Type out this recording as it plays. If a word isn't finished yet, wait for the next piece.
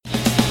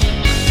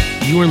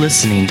You are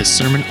listening to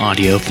sermon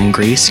audio from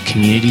Grace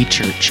Community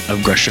Church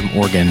of Gresham,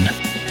 Oregon.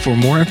 For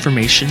more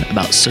information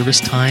about service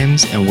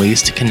times and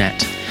ways to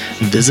connect,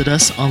 visit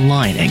us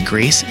online at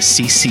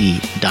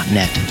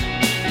gracecc.net.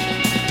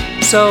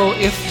 So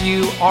if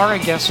you are a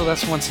guest with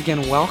us, once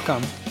again,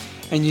 welcome.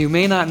 And you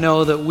may not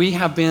know that we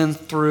have been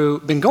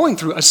going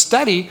through a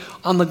study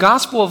on the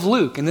Gospel of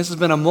Luke. And this has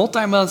been a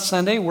multi-month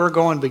Sunday. We're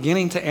going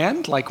beginning to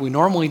end like we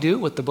normally do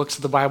with the books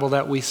of the Bible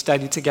that we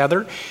study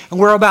together. And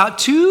we're about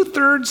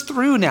 2/3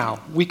 through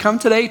now. We come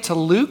today to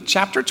Luke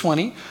chapter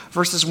 20,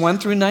 verses 1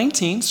 through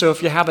 19. So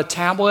if you have a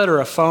tablet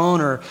or a phone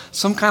or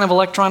some kind of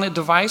electronic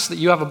device that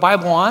you have a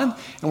Bible on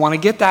and want to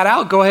get that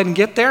out, go ahead and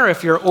get there.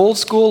 If you're old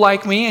school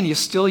like me and you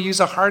still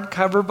use a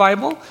hardcover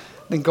Bible,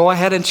 then go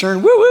ahead and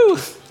turn,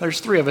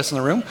 there's 3 of us in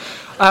the room.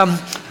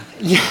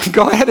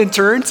 Go ahead and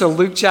turn to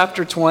Luke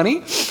chapter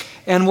 20,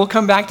 and we'll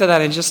come back to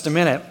that in just a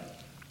minute.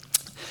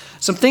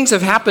 Some things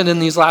have happened in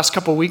these last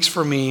couple weeks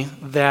for me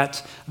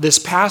that this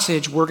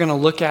passage we're going to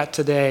look at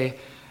today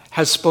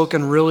has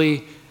spoken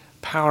really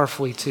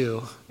powerfully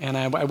to, and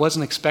I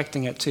wasn't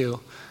expecting it to.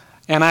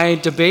 And I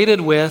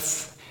debated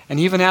with, and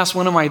even asked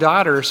one of my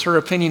daughters her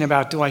opinion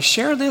about, do I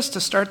share this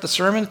to start the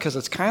sermon because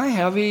it's kind of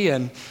heavy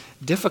and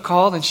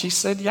difficult? And she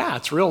said, yeah,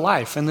 it's real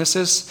life, and this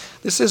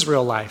is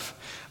real life.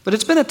 But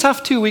it's been a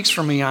tough 2 weeks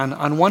for me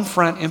on one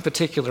front in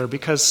particular,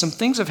 because some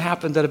things have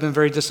happened that have been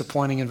very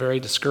disappointing and very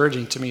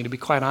discouraging to me, to be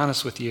quite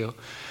honest with you.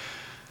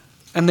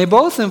 And they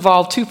both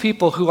involve 2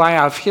 people who I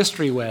have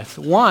history with.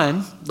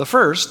 One, the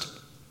first,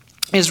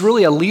 is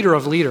really a leader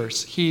of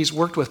leaders. He's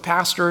worked with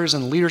pastors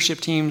and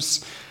leadership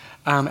teams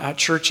at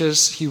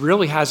churches. He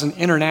really has an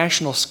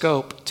international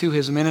scope to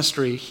his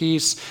ministry.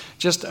 He's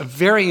just a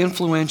very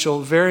influential,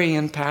 very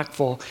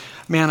impactful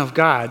man of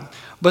God.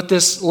 But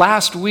this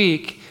last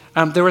week,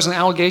 there was an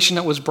allegation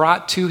that was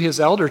brought to his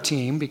elder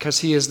team, because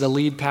he is the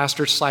lead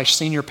pastor /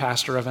 senior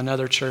pastor of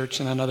another church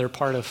in another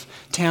part of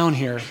town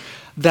here,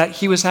 that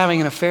he was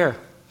having an affair.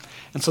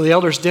 And so the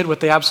elders did what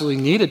they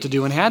absolutely needed to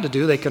do and had to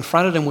do. They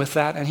confronted him with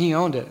that, and he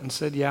owned it and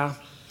said, yeah,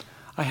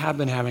 I have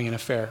been having an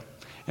affair.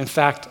 In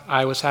fact,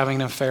 I was having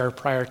an affair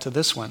prior to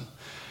this one.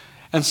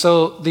 And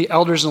so the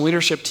elders and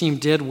leadership team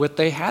did what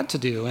they had to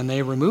do, and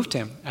they removed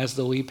him as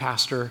the lead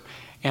pastor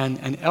and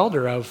an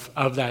elder of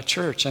that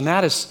church. And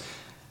that's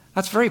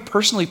very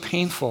personally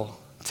painful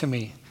to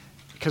me,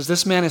 because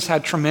this man has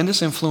had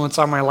tremendous influence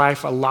on my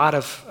life. A lot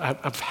of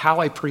how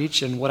I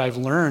preach and what I've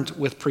learned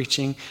with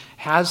preaching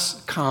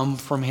has come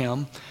from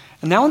him.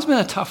 And that one's been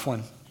a tough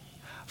one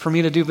for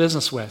me to do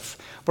business with.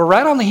 But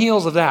right on the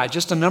heels of that,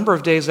 just a number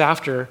of days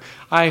after,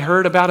 I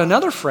heard about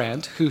another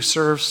friend who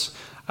serves,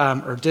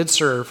 or did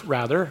serve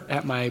rather,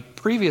 at my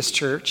previous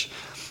church.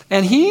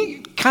 And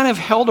he kind of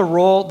held a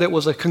role that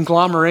was a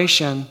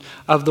conglomeration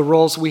of the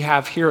roles we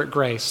have here at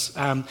Grace.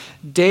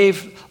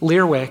 Dave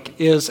Learwick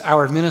is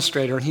our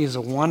administrator, and he's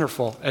a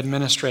wonderful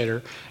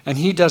administrator, and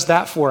he does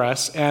that for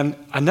us. And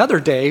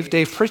another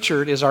Dave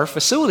Pritchard, is our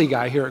facility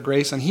guy here at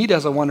Grace, and he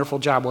does a wonderful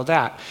job with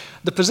that.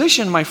 The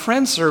position my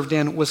friend served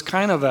in was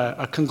kind of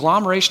a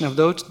conglomeration of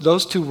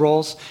those 2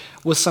 roles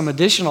with some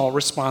additional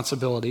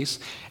responsibilities.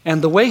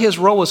 And the way his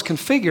role was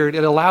configured,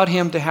 it allowed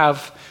him to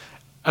have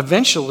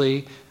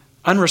eventually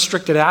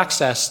unrestricted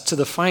access to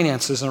the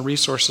finances and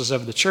resources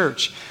of the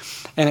church.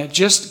 And it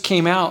just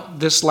came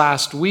out this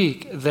last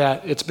week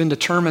that it's been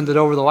determined that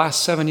over the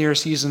last 7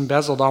 years, he's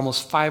embezzled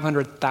almost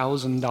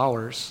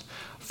 $500,000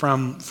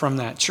 from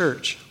that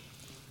church.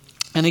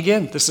 And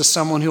again, this is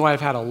someone who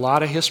I've had a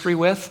lot of history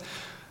with,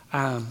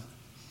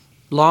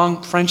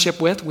 long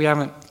friendship with. We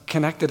haven't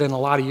connected in a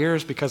lot of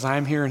years because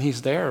I'm here and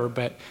he's there,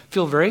 but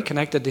feel very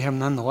connected to him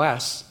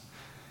nonetheless,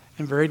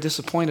 and very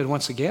disappointed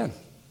once again.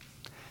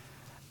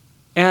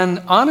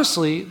 And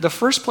honestly, the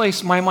first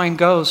place my mind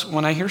goes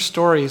when I hear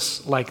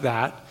stories like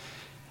that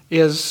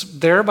is,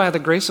 there by the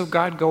grace of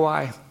God go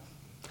I.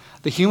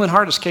 The human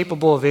heart is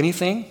capable of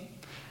anything,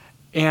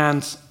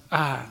 and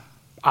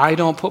I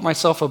don't put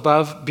myself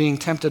above being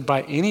tempted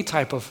by any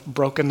type of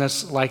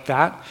brokenness like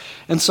that.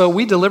 And so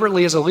we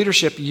deliberately as a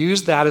leadership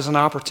use that as an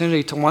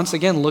opportunity to once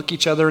again look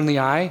each other in the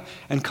eye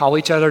and call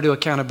each other to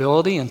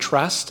accountability and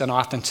trust and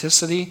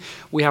authenticity.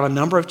 We have a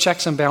number of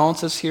checks and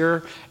balances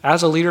here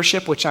as a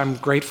leadership, which I'm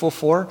grateful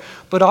for,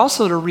 but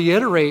also to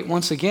reiterate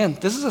once again,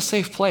 this is a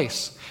safe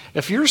place.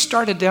 If you're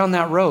started down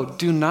that road,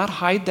 do not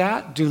hide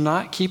that, do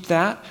not keep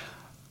that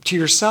to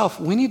yourself.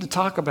 We need to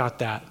talk about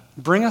that.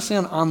 Bring us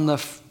in on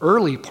the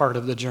early part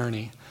of the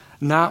journey,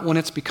 not when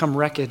it's become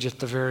wreckage at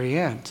the very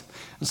end.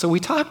 And so we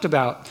talked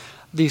about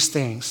these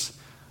things.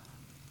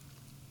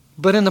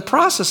 But in the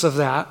process of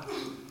that,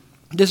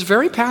 this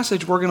very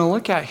passage we're going to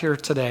look at here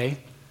today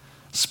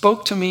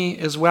spoke to me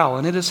as well.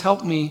 And it has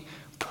helped me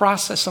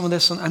process some of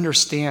this and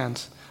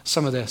understand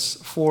some of this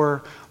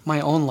for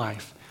my own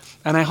life.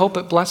 And I hope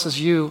it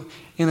blesses you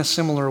in a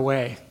similar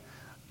way.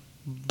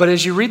 But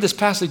as you read this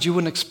passage, you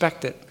wouldn't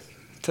expect it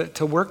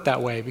to work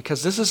that way,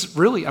 because this is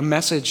really a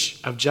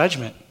message of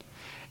judgment.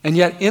 And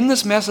yet in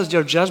this message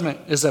of judgment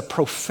is a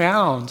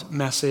profound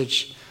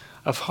message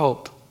of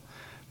hope.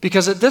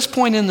 Because at this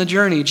point in the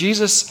journey,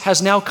 Jesus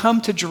has now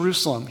come to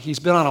Jerusalem. He's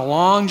been on a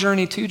long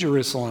journey to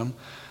Jerusalem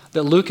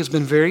that Luke has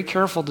been very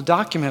careful to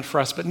document for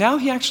us. But now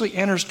he actually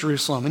enters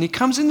Jerusalem, and he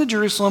comes into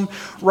Jerusalem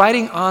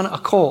riding on a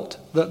colt,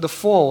 the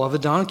foal of a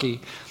donkey,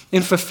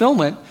 in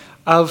fulfillment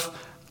of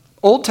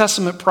Old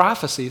Testament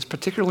prophecies,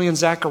 particularly in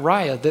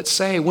Zechariah, that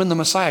say when the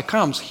Messiah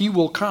comes, he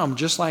will come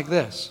just like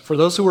this. For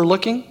those who are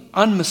looking,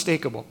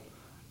 unmistakable,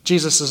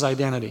 Jesus'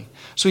 identity.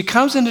 So he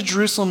comes into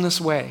Jerusalem this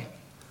way.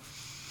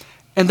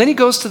 And then he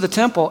goes to the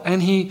temple,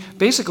 and he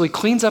basically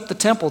cleans up the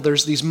temple.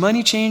 There's these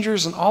money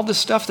changers and all this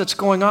stuff that's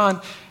going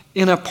on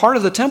in a part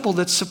of the temple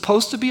that's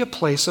supposed to be a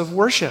place of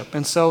worship.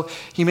 And so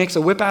he makes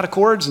a whip out of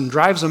cords and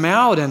drives them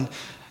out and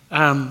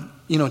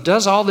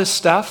does all this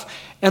stuff.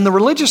 And the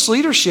religious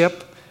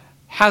leadership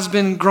has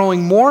been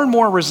growing more and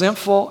more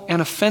resentful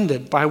and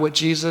offended by what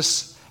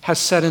Jesus has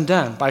said and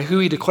done, by who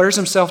he declares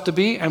himself to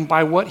be and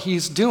by what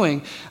he's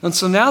doing. And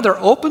so now they're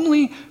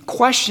openly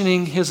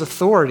questioning his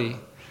authority.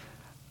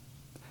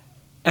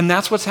 And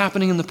that's what's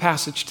happening in the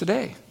passage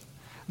today.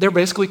 They're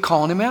basically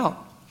calling him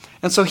out.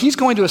 And so he's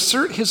going to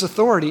assert his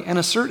authority and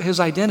assert his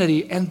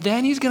identity, and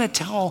then he's going to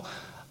tell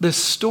this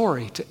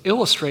story to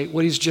illustrate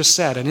what he's just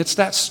said. And it's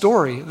that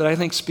story that I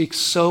think speaks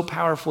so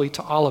powerfully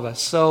to all of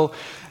us. So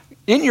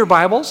in your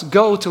Bibles,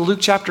 go to Luke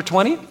chapter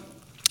 20.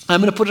 I'm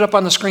going to put it up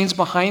on the screens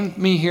behind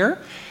me here,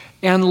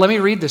 and let me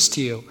read this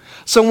to you.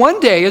 So one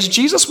day, as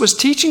Jesus was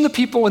teaching the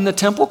people in the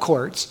temple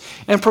courts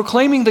and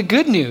proclaiming the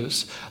good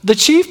news, the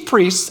chief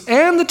priests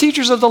and the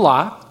teachers of the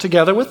law,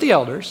 together with the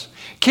elders,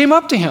 came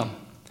up to him.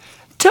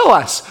 "Tell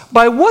us,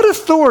 by what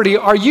authority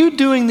are you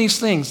doing these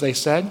things?" they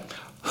said.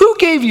 "Who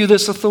gave you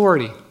this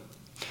authority?"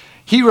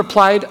 He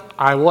replied,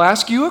 "I will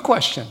ask you a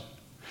question.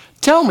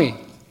 Tell me,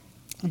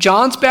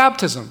 John's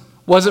baptism,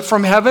 was it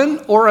from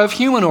heaven or of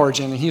human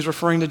origin?" And he's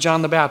referring to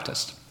John the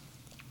Baptist.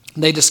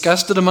 They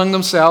discussed it among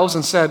themselves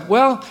and said,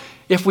 "Well,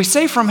 if we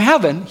say from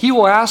heaven," he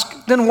will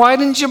ask, "then why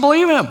didn't you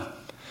believe him?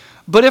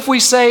 But if we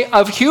say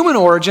of human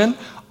origin,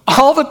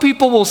 all the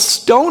people will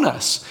stone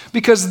us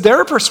because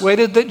they're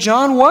persuaded that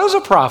John was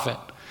a prophet."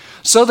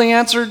 So they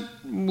answered,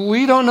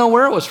 "We don't know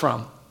where it was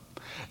from."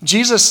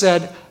 Jesus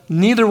said,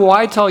 "Neither will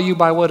I tell you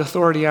by what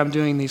authority I'm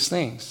doing these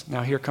things."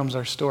 Now here comes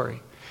our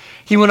story.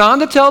 He went on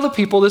to tell the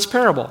people this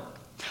parable.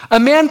 "A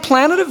man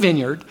planted a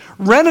vineyard,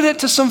 rented it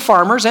to some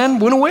farmers, and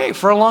went away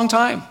for a long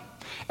time.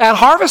 At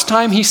harvest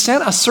time, he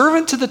sent a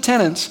servant to the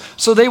tenants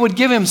so they would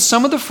give him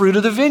some of the fruit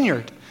of the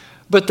vineyard.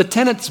 But the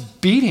tenants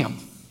beat him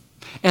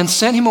and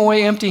sent him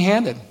away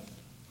empty-handed.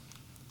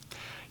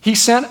 He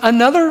sent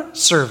another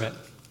servant,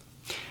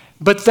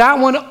 but that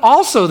one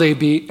also they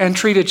beat and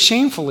treated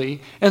shamefully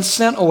and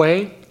sent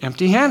away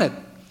empty-handed.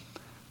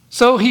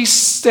 So he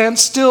sent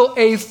still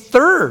a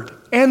third,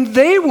 and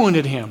they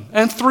wounded him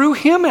and threw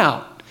him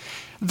out.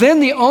 Then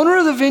the owner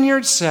of the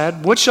vineyard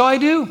said, 'What shall I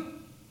do?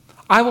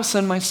 I will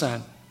send my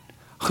son,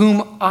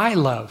 whom I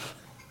love.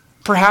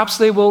 Perhaps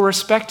they will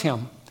respect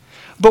him.'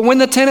 But when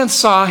the tenants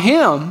saw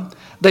him,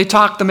 they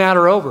talked the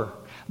matter over.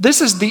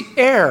 'This is the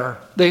heir,'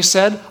 they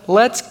said.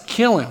 'Let's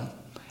kill him,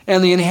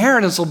 and the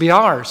inheritance will be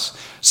ours.'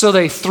 So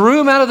they threw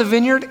him out of the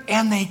vineyard,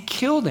 and they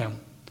killed him.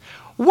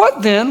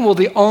 What then will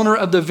the owner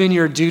of the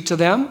vineyard do to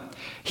them?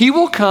 He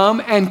will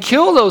come and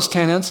kill those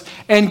tenants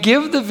and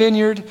give the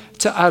vineyard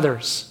to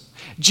others."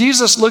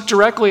 Jesus looked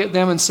directly at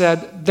them and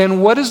said,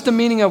 "Then what is the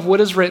meaning of what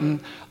is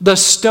written? The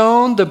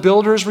stone the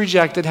builders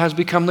rejected has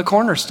become the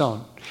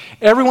cornerstone.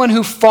 Everyone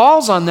who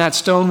falls on that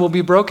stone will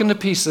be broken to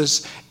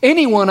pieces.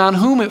 Anyone on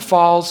whom it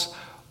falls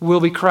will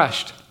be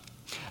crushed."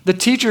 The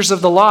teachers of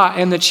the law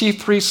and the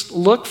chief priests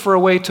looked for a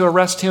way to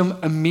arrest him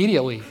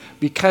immediately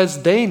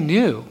because they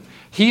knew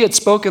he had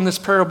spoken this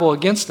parable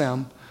against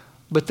them,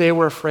 but they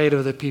were afraid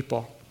of the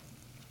people.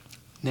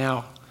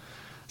 Now,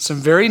 some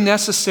very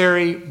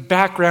necessary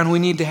background we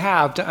need to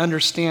have to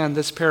understand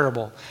this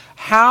parable.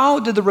 How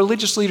did the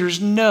religious leaders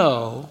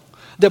know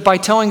that by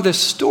telling this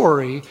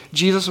story,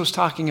 Jesus was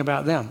talking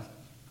about them?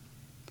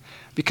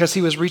 Because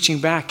he was reaching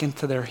back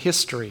into their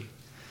history.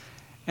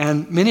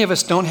 And many of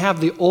us don't have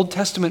the Old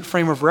Testament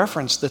frame of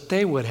reference that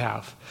they would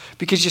have.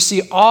 Because you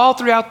see all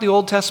throughout the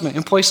Old Testament,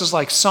 in places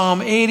like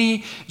Psalm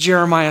 80,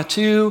 Jeremiah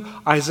 2,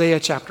 Isaiah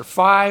chapter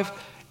 5,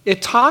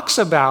 it talks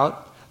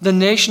about the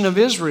nation of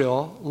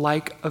Israel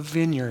like a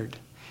vineyard.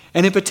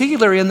 And in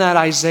particular, in that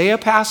Isaiah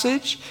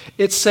passage,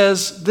 it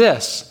says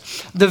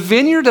this: "The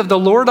vineyard of the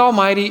Lord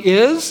Almighty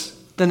is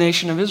the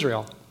nation of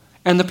Israel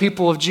and the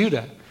people of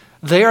Judah.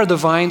 They are the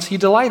vines he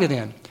delighted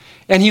in.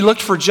 And he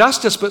looked for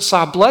justice but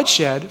saw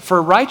bloodshed,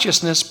 for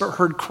righteousness but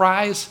heard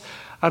cries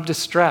of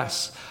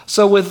distress."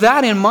 So with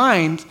that in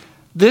mind,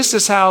 this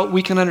is how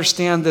we can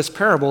understand this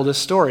parable, this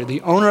story.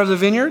 The owner of the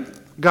vineyard,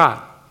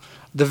 God.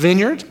 The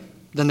vineyard,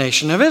 the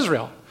nation of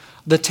Israel.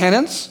 The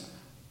tenants,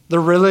 the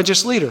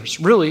religious leaders,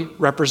 really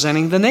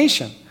representing the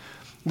nation.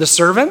 The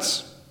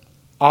servants,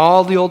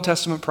 all the Old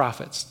Testament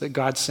prophets that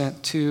God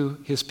sent to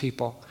his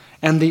people.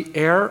 And the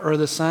heir or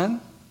the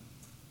son,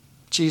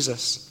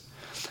 Jesus.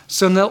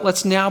 So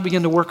let's now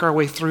begin to work our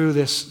way through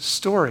this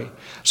story.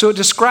 So it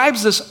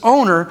describes this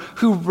owner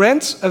who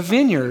rents a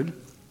vineyard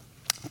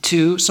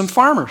to some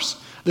farmers.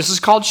 This is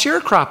called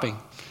sharecropping.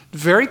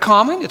 Very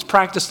common. It's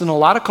practiced in a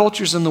lot of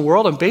cultures in the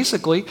world. And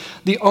basically,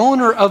 the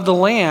owner of the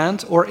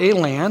land or a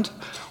land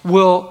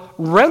will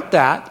rent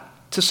that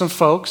to some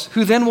folks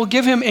who then will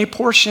give him a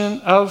portion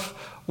of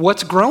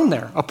what's grown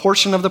there, a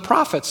portion of the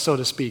profits, so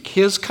to speak,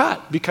 his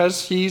cut,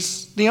 because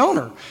he's the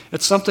owner.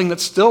 It's something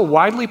that's still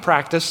widely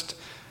practiced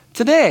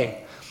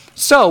today.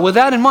 So, with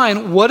that in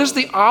mind, what is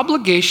the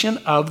obligation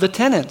of the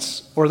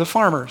tenants or the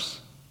farmers?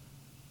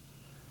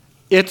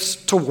 It's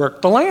to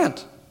work the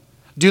land.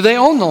 Do they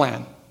own the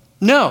land?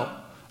 No,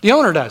 the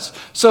owner does.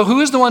 So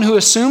who is the one who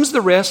assumes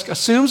the risk,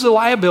 assumes the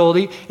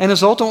liability, and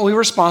is ultimately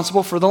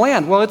responsible for the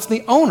land? Well, it's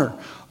the owner.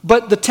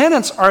 But the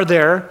tenants are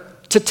there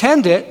to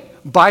tend it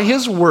by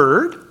his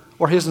word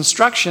or his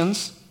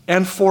instructions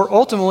and for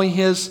ultimately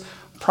his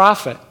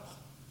profit.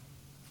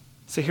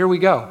 So here we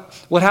go.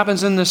 What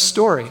happens in this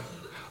story?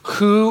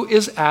 Who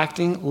is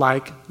acting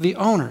like the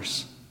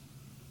owners?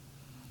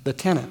 The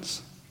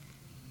tenants.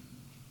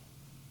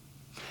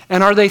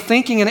 And are they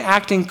thinking and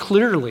acting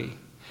clearly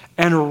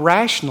and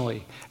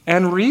rationally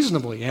and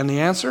reasonably? And the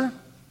answer,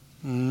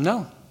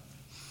 no.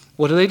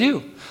 What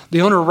do?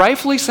 The owner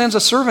rightfully sends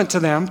a servant to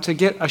them to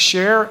get a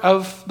share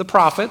of the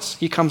profits.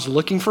 He comes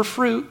looking for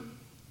fruit,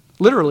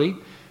 literally,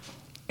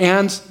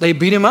 and they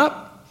beat him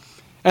up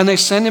and they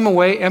send him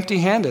away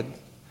empty-handed.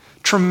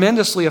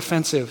 Tremendously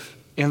offensive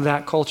in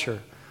that culture.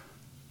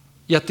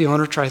 Yet the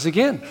owner tries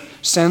again,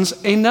 sends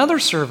another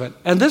servant,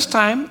 and this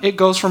time it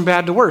goes from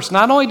bad to worse.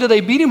 Not only do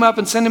they beat him up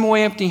and send him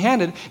away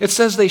empty-handed, it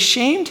says they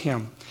shamed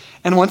him.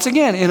 And once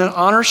again, in an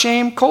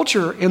honor-shame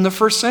culture in the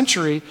first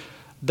century,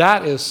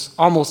 that is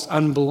almost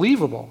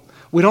unbelievable.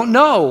 We don't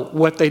know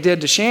what they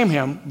did to shame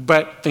him,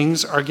 but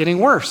things are getting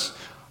worse.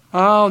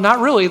 Oh, not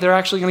really. They're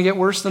actually going to get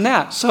worse than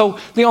that. So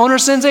the owner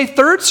sends a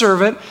third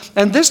servant,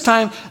 and this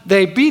time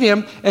they beat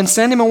him and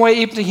send him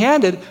away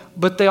empty-handed,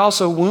 but they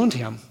also wound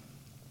him.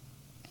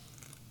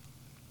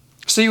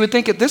 So you would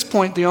think at this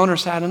point the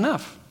owner's had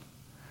enough.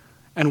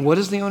 And what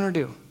does the owner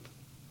do?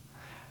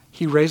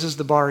 He raises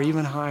the bar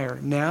even higher.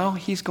 Now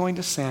he's going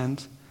to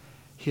send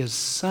his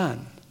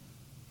son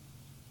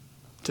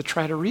to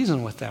try to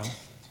reason with them.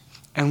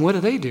 And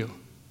what do?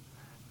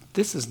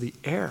 This is the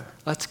heir.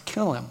 Let's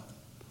kill him.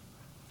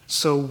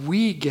 So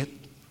we get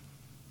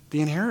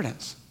the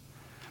inheritance.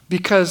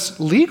 Because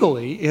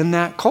legally, in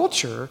that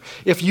culture,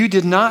 if you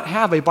did not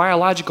have a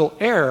biological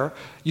heir,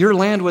 your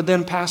land would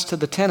then pass to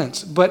the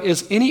tenants. But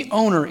is any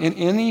owner in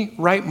any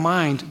right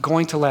mind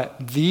going to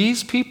let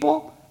these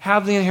people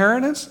have the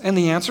inheritance? And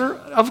the answer,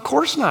 of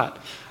course not.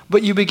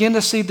 But you begin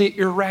to see the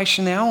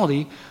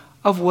irrationality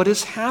of what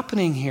is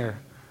happening here.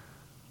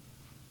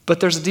 But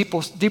there's a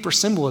deeper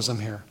symbolism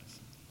here.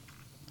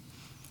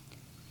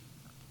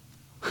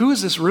 Who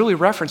is this really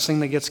referencing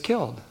that gets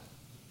killed?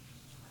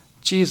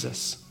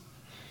 Jesus,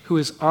 who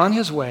is on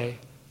his way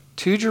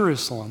to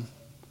Jerusalem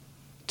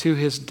to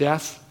his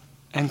death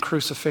and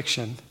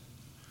crucifixion.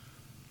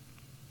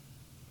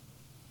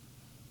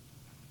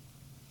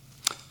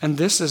 And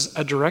this is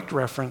a direct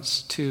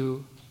reference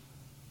to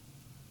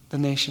the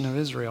nation of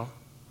Israel.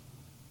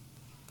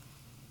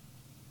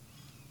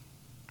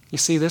 You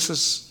see, this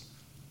is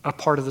a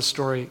part of the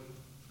story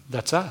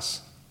that's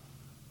us.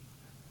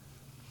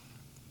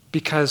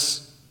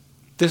 Because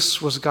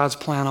this was God's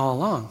plan all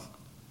along.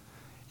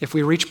 If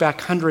we reach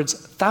back hundreds,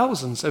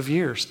 thousands of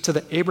years to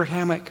the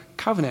Abrahamic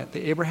covenant,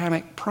 the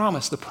Abrahamic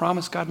promise, the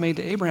promise God made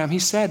to Abraham, he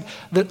said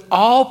that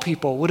all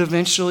people would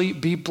eventually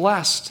be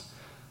blessed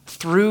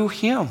through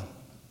him.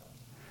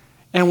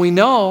 And we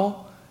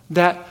know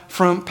that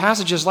from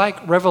passages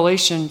like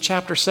Revelation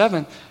chapter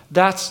 7,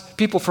 that's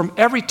people from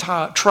every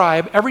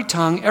tribe, every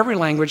tongue, every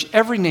language,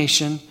 every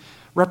nation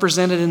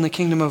represented in the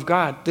kingdom of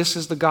God. This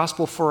is the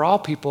gospel for all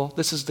people.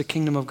 This is the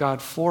kingdom of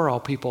God for all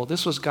people.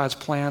 This was God's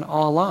plan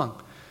all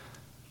along.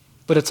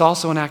 But it's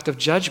also an act of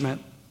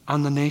judgment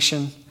on the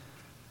nation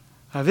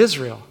of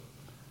Israel.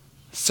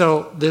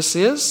 So this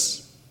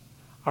is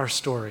our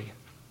story.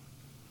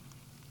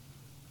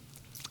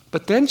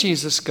 But then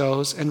Jesus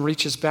goes and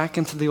reaches back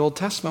into the Old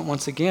Testament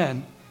once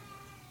again,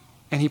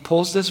 and he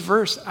pulls this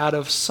verse out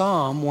of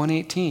Psalm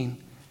 118,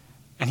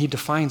 and he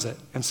defines it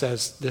and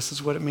says, this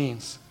is what it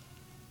means.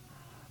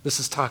 This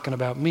is talking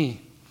about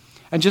me.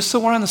 And just so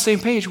we're on the same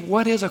page,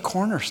 what is a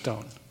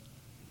cornerstone?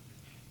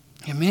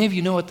 And many of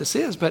you know what this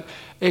is, but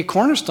a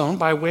cornerstone,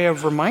 by way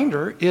of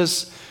reminder,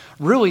 is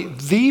really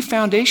the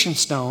foundation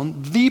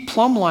stone, the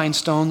plumb line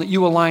stone that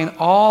you align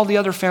all the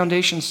other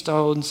foundation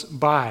stones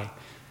by.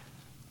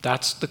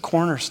 That's the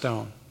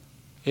cornerstone.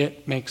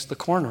 It makes the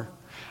corner.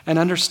 And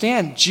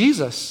understand,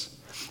 Jesus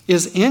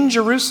is in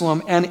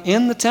Jerusalem and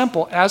in the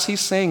temple as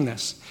he's saying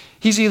this.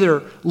 He's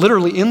either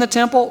literally in the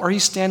temple or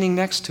he's standing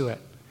next to it.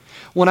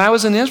 When I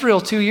was in Israel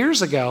 2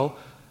 years ago,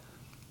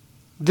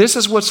 this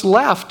is what's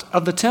left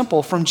of the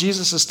temple from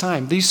Jesus'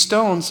 time. These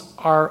stones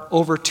are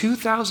over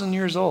 2,000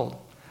 years old.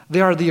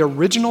 They are the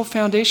original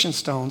foundation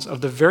stones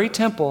of the very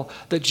temple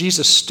that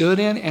Jesus stood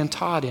in and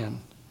taught in.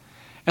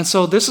 And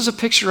so this is a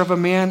picture of a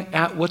man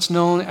at what's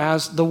known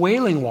as the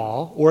Wailing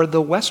Wall, or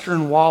the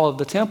western wall of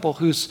the temple,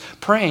 who's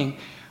praying.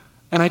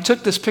 And I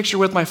took this picture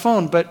with my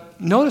phone, but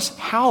notice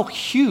how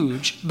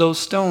huge those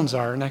stones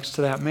are next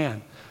to that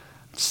man.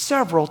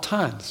 Several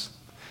tons.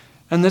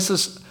 And this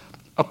is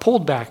a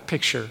pulled back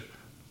picture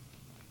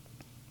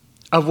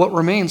of what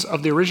remains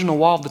of the original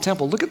wall of the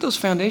temple. Look at those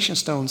foundation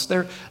stones.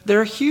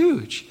 They're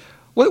huge.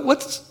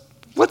 What's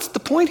the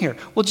point here?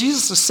 Well,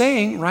 Jesus is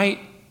saying, right,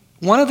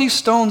 one of these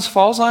stones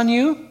falls on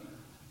you,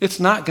 it's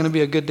not going to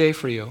be a good day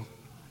for you.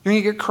 You're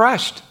going to get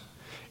crushed.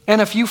 And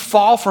if you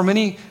fall from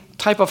any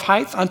type of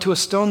height onto a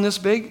stone this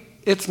big,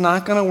 it's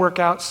not going to work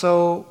out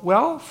so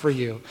well for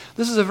you.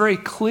 This is a very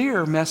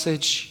clear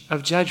message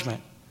of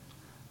judgment.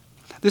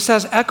 This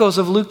has echoes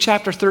of Luke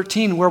chapter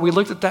 13, where we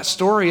looked at that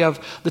story of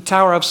the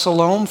Tower of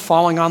Siloam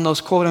falling on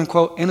those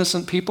quote-unquote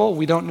innocent people.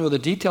 We don't know the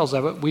details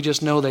of it. We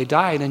just know they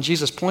died. And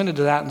Jesus pointed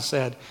to that and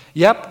said,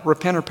 yep,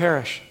 repent or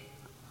perish.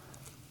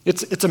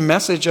 It's a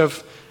message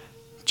of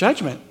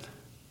judgment.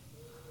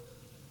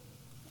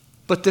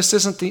 But this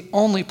isn't the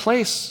only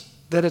place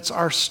that it's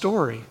our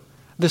story,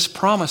 this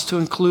promise to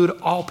include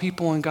all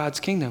people in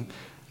God's kingdom.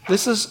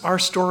 This is our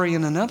story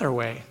in another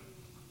way.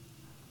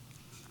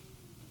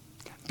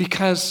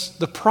 Because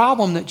the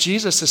problem that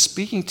Jesus is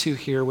speaking to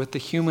here with the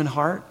human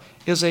heart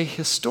is a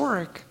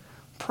historic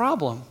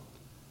problem.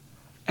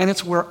 And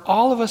it's where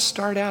all of us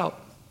start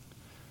out.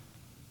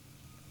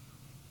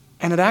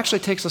 And it actually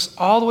takes us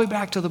all the way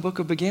back to the book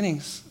of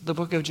beginnings, the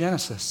book of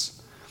Genesis.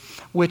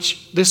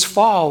 Which this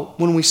fall,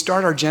 when we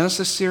start our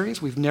Genesis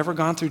series, we've never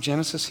gone through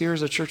Genesis here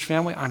as a church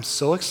family. I'm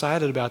so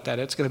excited about that.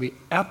 It's going to be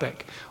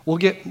epic. We'll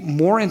get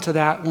more into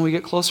that when we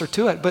get closer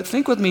to it. But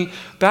think with me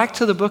back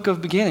to the book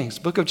of beginnings,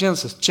 book of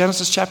Genesis.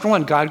 Genesis chapter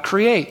 1, God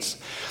creates.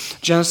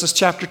 Genesis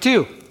chapter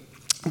 2,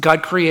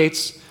 God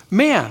creates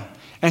man.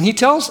 And he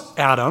tells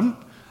Adam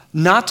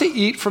not to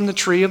eat from the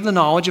tree of the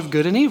knowledge of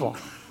good and evil.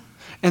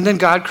 And then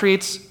God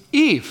creates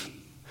Eve.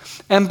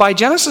 And by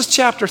Genesis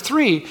chapter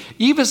 3,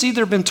 Eve has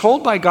either been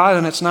told by God,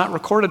 and it's not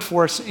recorded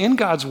for us in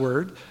God's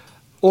word,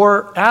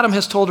 or Adam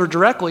has told her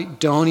directly,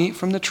 don't eat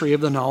from the tree of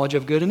the knowledge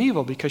of good and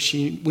evil, because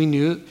she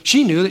knew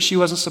that she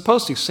wasn't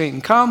supposed to. Satan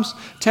comes,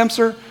 tempts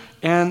her,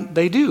 and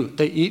they do.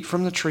 They eat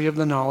from the tree of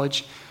the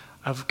knowledge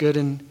of good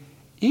and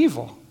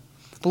evil.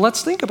 But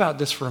let's think about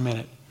this for a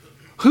minute.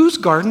 Whose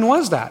garden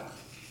was that?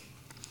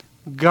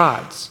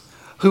 God's.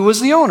 Who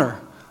was the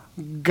owner?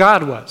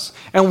 God was.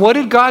 And what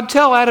did God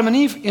tell Adam and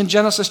Eve in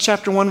Genesis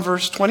chapter 1,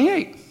 verse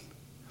 28?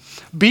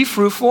 Be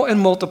fruitful and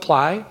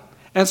multiply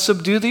and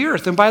subdue the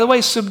earth. And by the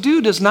way,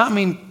 subdue does not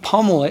mean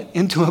pummel it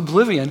into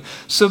oblivion.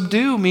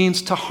 Subdue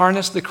means to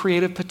harness the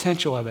creative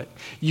potential of it.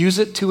 Use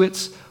it to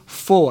its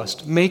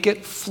fullest. Make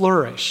it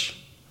flourish.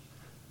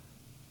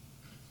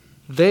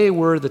 They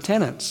were the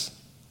tenants,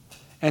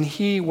 and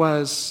he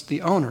was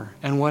the owner.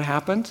 And what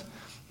happened?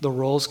 The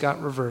roles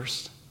got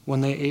reversed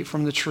when they ate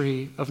from the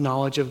tree of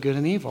knowledge of good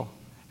and evil.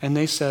 And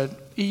they said,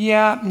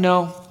 yeah,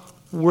 no,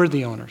 we're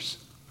the owners.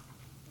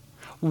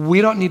 We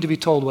don't need to be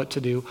told what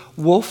to do.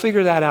 We'll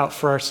figure that out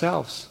for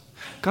ourselves.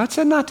 God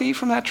said not to eat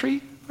from that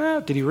tree?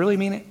 Well, did he really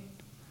mean it?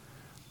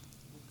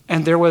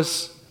 And there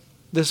was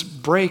this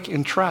break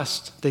in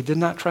trust. They did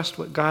not trust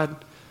what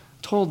God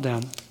told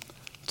them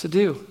to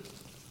do.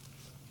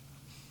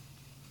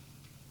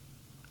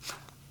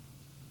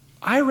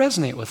 I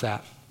resonate with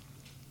that.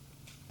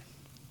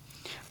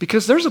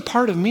 Because there's a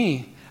part of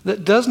me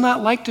that does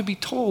not like to be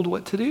told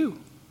what to do.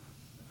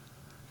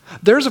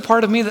 There's a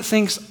part of me that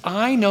thinks,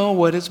 I know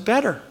what is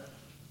better.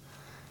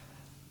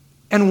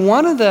 And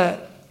one of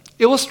the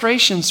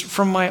illustrations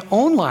from my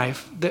own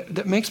life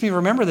that makes me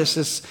remember this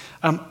is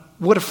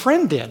what a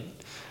friend did.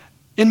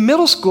 In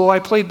middle school, I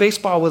played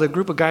baseball with a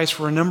group of guys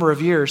for a number of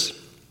years.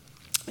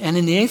 And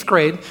in the 8th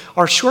grade,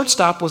 our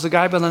shortstop was a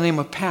guy by the name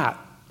of Pat.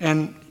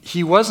 And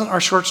he wasn't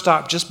our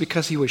shortstop just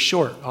because he was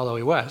short, although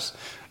he was.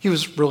 He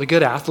was a really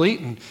good athlete,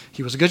 and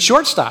he was a good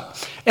shortstop.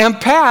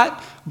 And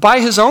Pat, by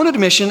his own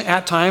admission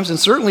at times, and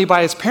certainly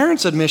by his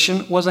parents'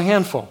 admission, was a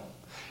handful.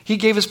 He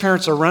gave his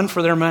parents a run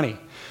for their money.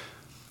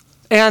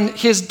 And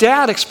his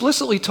dad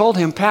explicitly told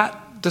him,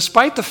 Pat,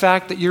 despite the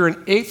fact that you're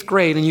in 8th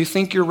grade and you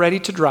think you're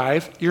ready to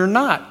drive, you're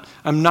not.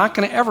 I'm not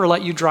going to ever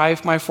let you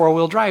drive my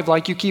 4-wheel drive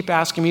like you keep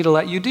asking me to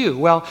let you do.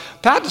 Well,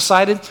 Pat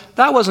decided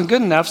that wasn't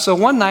good enough, so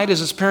one night as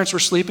his parents were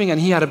sleeping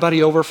and he had a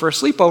buddy over for a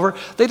sleepover,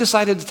 they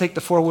decided to take the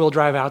 4-wheel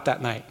drive out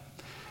that night.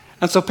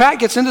 And so Pat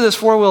gets into this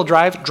 4-wheel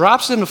drive,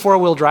 drops into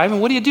 4-wheel drive, and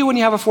what do you do when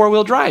you have a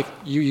 4-wheel drive?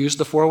 You use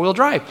the 4-wheel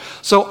drive.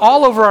 So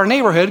all over our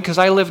neighborhood, because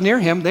I live near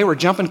him, they were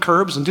jumping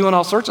curbs and doing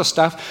all sorts of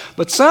stuff,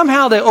 but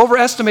somehow they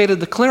overestimated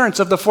the clearance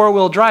of the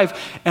 4-wheel drive,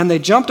 and they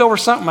jumped over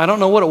something, I don't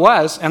know what it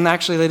was, and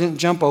actually they didn't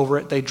jump over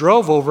it, they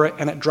drove over it,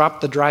 and it dropped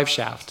the drive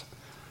shaft.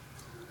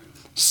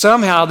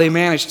 Somehow they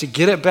managed to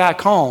get it back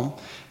home.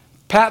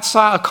 Pat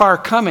saw a car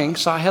coming,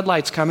 saw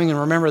headlights coming, and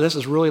remember this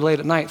is really late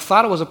at night,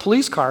 thought it was a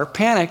police car,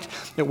 panicked.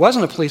 It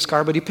wasn't a police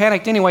car, but he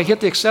panicked anyway, hit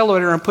the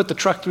accelerator and put the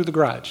truck through the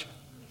garage.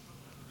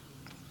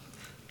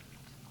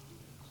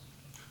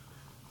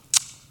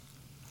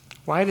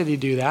 Why did he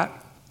do that?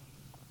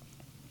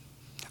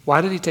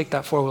 Why did he take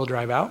that 4-wheel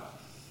drive out?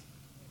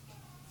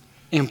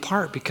 In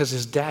part because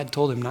his dad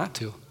told him not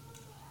to.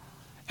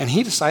 And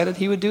he decided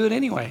he would do it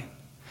anyway.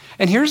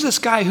 And here's this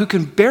guy who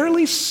can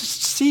barely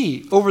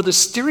see over the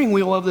steering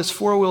wheel of this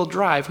four-wheel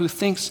drive who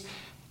thinks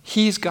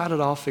he's got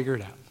it all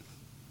figured out.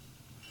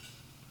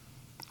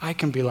 I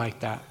can be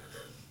like that.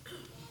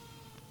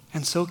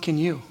 And so can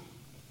you.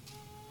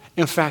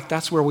 In fact,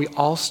 that's where we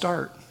all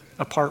start,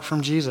 apart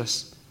from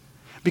Jesus.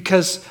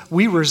 Because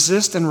we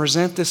resist and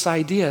resent this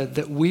idea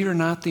that we are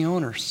not the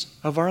owners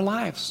of our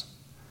lives.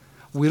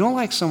 We don't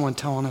like someone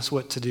telling us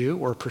what to do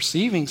or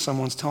perceiving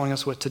someone's telling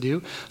us what to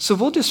do, so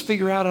we'll just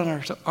figure out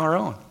on our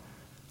own.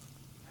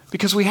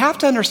 Because we have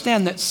to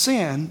understand that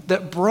sin,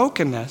 that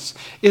brokenness,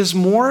 is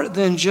more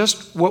than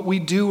just what we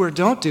do or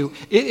don't do.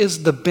 It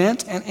is the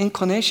bent and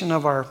inclination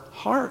of our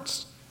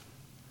hearts.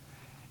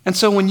 And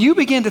so when you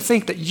begin to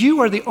think that you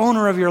are the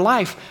owner of your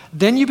life,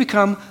 then you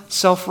become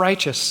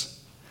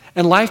self-righteous.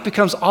 And life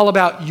becomes all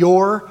about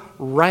your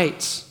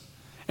rights.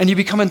 And you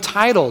become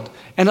entitled.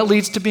 And it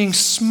leads to being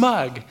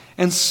smug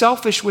and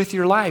selfish with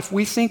your life.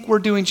 We think we're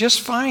doing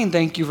just fine,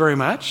 thank you very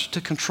much,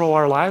 to control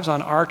our lives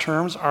on our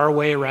terms, our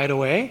way, right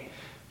away.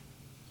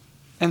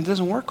 And it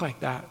doesn't work like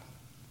that.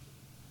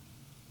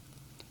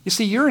 You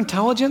see, your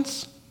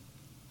intelligence,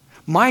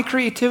 my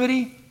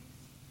creativity,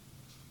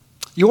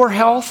 your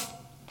health,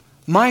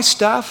 my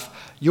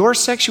stuff, your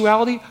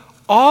sexuality,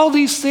 all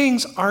these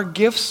things are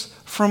gifts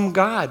from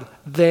God.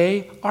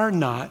 They are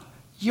not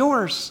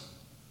yours.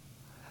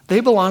 They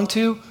belong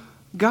to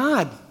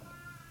God.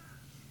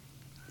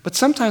 But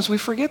sometimes we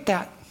forget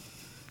that.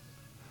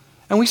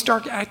 And we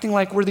start acting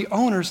like we're the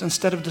owners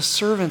instead of the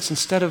servants,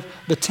 instead of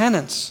the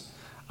tenants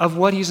of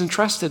what he's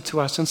entrusted to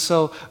us. And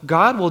so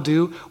God will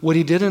do what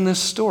he did in this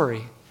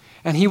story.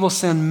 And he will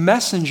send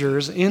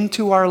messengers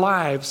into our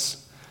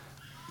lives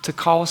to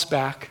call us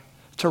back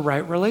to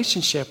right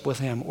relationship with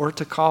him, or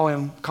to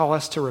call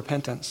us to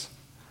repentance.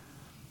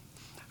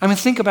 I mean,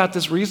 think about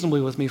this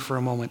reasonably with me for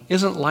a moment.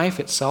 Isn't life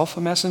itself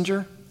a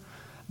messenger?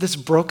 This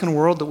broken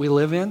world that we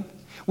live in?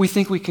 We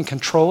think we can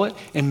control it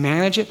and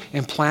manage it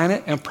and plan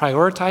it and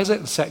prioritize it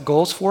and set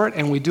goals for it,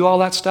 and we do all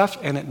that stuff,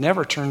 and it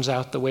never turns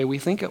out the way we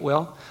think it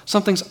will.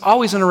 Something's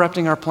always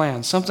interrupting our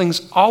plans.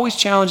 Something's always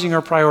challenging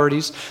our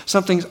priorities.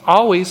 Something's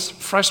always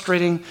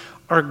frustrating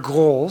our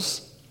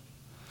goals.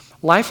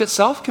 Life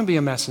itself can be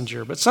a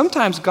messenger, but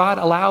sometimes God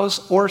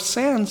allows or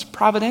sends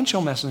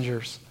providential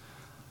messengers.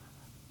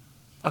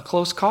 A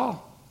close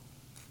call,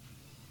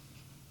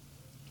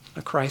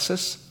 a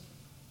crisis,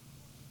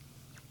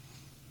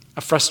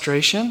 a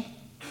frustration,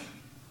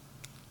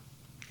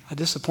 a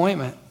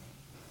disappointment,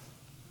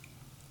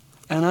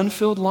 an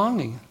unfilled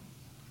longing,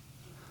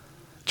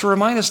 to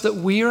remind us that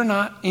we are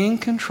not in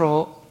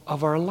control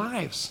of our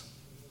lives.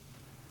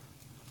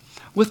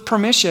 With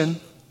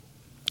permission,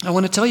 I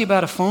want to tell you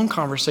about a phone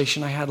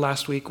conversation I had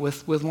last week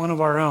with one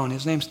of our own.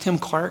 His name's Tim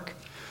Clark.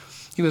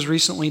 He was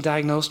recently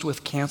diagnosed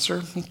with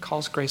cancer. He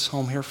calls Grace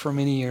home here for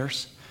many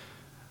years.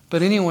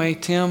 But anyway,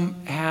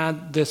 Tim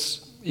had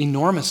this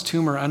enormous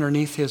tumor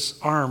underneath his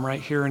arm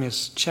right here in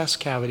his chest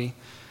cavity.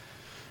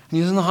 And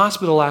he was in the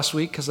hospital last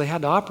week because they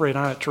had to operate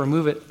on it to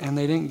remove it, and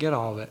they didn't get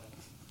all of it.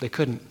 They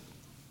couldn't.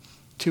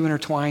 Too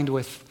intertwined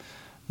with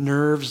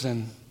nerves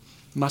and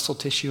muscle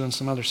tissue and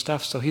some other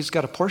stuff. So he's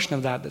got a portion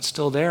of that that's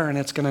still there, and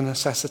it's going to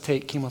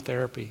necessitate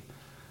chemotherapy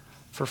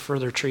for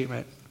further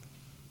treatment.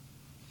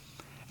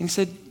 And he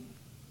said,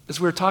 as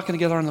we were talking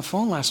together on the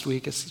phone last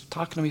week, as he's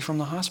talking to me from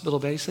the hospital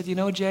bed, he said, you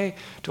know, Jay,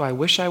 do I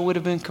wish I would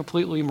have been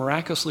completely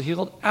miraculously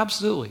healed?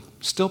 Absolutely.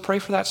 Still pray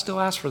for that, still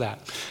ask for that.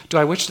 Do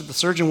I wish that the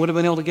surgeon would have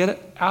been able to get it?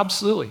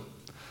 Absolutely.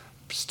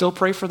 Still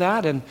pray for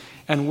that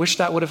and wish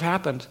that would have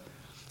happened.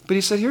 But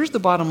he said, here's the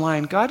bottom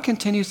line. God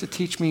continues to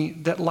teach me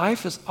that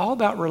life is all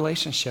about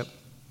relationship.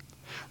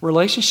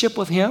 Relationship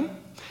with him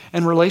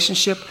and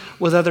relationship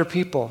with other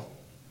people.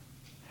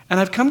 And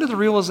I've come to the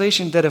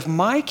realization that if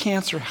my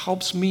cancer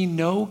helps me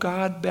know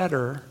God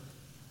better,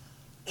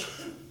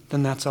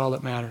 then that's all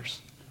that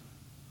matters.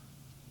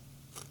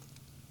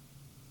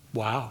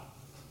 Wow.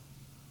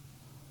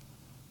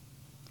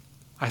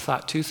 I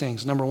thought two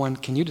things. Number one,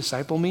 can you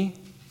disciple me?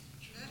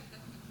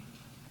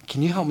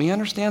 Can you help me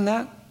understand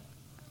that?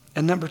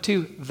 And number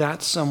two,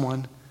 that's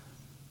someone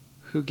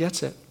who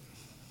gets it.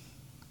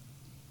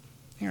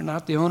 You're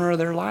not the owner of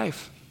their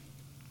life.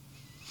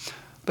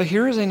 But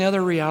here is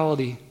another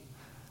reality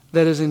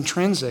that is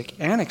intrinsic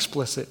and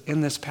explicit in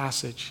this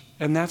passage.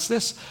 And that's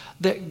this,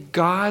 that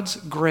God's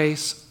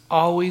grace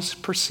always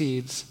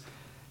precedes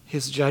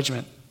his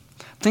judgment.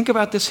 Think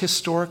about this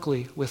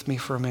historically with me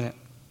for a minute.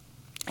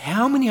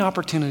 How many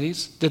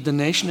opportunities did the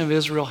nation of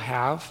Israel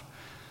have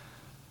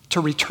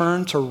to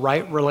return to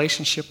right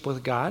relationship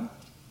with God?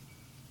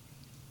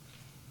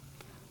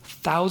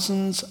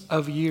 Thousands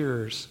of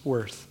years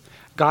worth.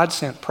 God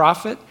sent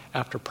prophet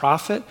after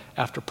prophet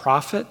after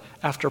prophet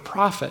after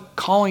prophet,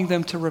 calling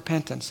them to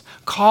repentance,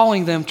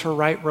 calling them to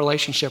right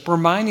relationship,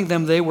 reminding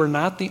them they were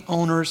not the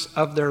owners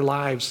of their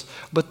lives,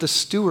 but the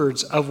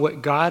stewards of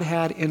what God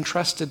had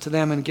entrusted to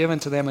them and given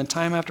to them. And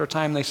time after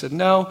time they said,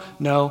 no,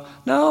 no,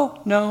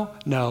 no, no,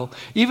 no.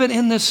 Even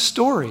in this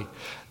story,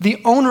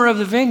 the owner of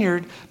the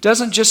vineyard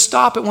doesn't just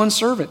stop at one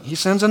servant. He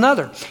sends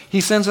another.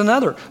 He sends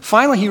another.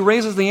 Finally, he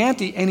raises the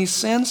ante and he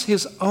sends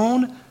his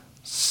own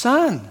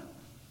son.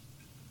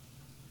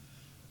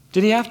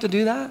 Did he have to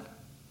do that?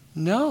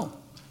 No.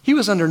 He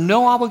was under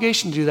no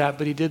obligation to do that,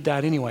 but he did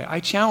that anyway.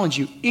 I challenge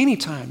you,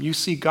 anytime you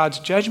see God's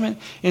judgment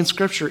in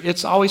Scripture,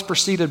 it's always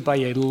preceded by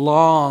a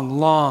long,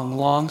 long,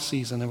 long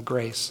season of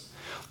grace.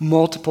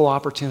 Multiple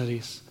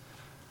opportunities.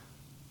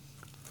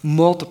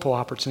 Multiple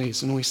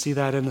opportunities, and we see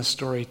that in the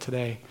story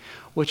today.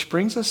 Which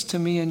brings us to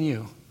me and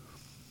you,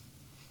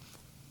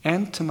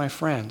 and to my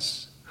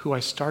friends who I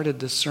started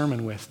this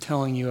sermon with,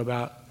 telling you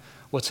about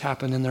what's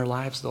happened in their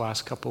lives the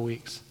last couple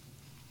weeks.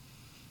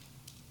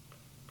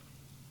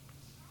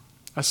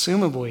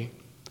 Assumably,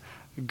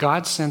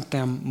 God sent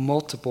them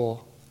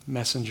multiple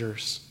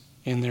messengers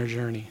in their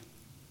journey.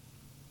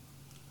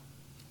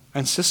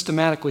 And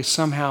systematically,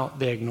 somehow,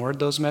 they ignored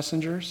those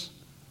messengers.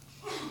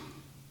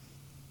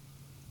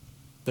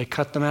 They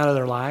cut them out of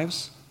their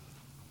lives.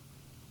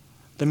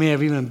 They may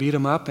have even beat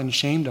them up and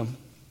shamed them,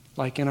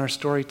 like in our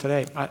story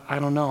today. I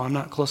don't know. I'm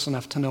not close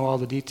enough to know all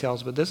the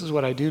details, but this is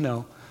what I do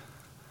know.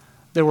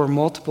 There were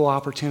multiple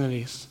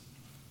opportunities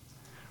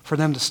for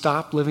them to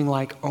stop living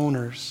like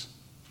owners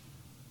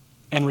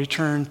and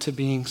return to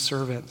being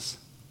servants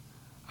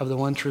of the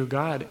one true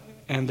God.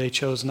 And they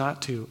chose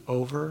not to,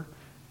 over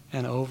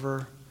and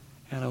over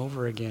and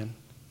over again.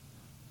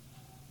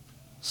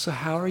 So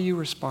how are you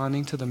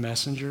responding to the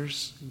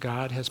messengers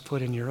God has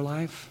put in your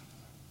life?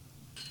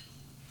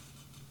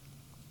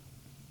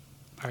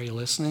 Are you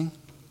listening?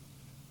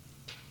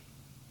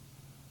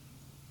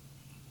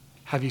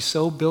 Have you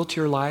so built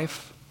your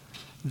life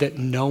that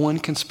no one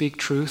can speak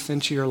truth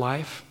into your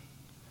life?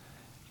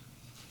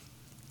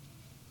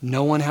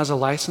 No one has a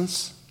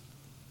license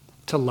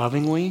to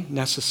lovingly,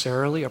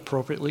 necessarily,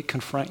 appropriately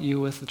confront you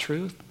with the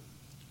truth?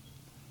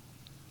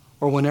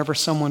 Or whenever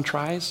someone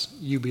tries,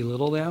 you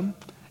belittle them,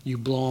 you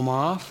blow them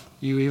off,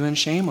 you even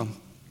shame them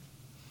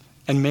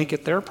and make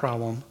it their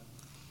problem.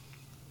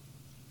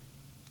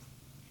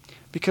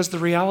 Because the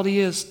reality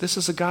is, this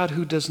is a God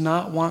who does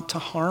not want to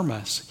harm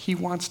us. He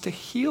wants to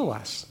heal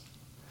us.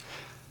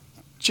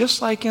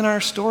 Just like in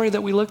our story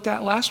that we looked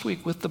at last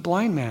week with the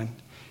blind man.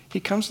 He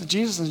comes to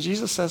Jesus and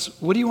Jesus says,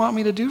 what do you want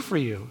me to do for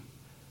you?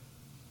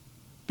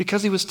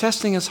 Because he was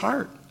testing his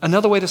heart.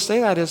 Another way to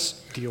say that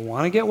is, do you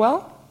want to get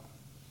well?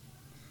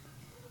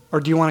 Or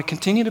do you want to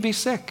continue to be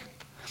sick?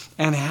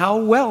 And how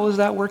well is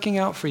that working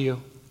out for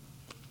you?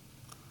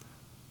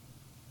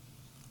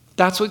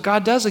 That's what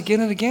God does again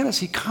and again as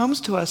he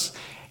comes to us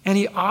and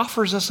he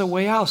offers us a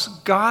way out.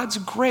 God's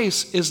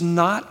grace is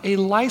not a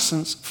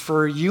license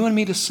for you and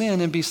me to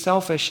sin and be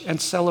selfish and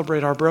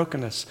celebrate our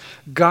brokenness.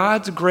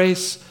 God's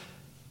grace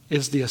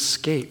is the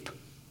escape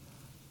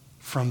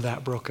from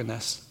that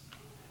brokenness.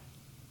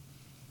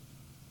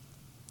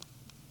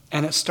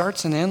 And it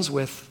starts and ends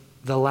with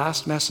the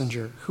last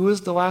messenger. Who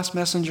is the last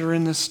messenger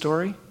in this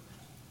story?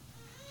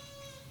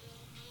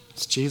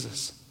 It's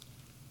Jesus.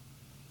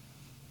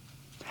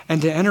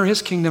 And to enter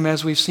his kingdom,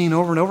 as we've seen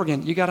over and over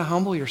again, you got to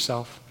humble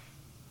yourself.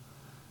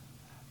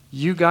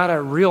 You got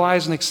to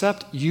realize and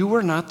accept you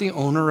are not the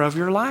owner of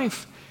your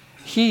life.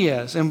 He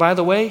is. And by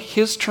the way,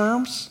 his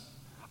terms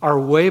are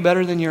way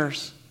better than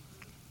yours.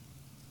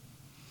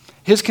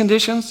 His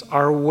conditions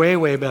are way,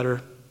 way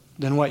better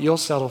than what you'll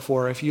settle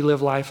for if you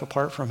live life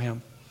apart from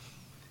him.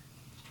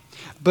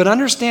 But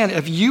understand,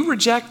 if you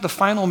reject the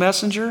final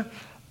messenger,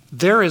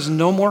 there is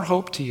no more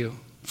hope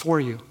for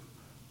you.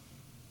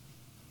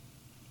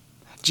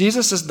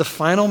 Jesus is the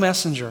final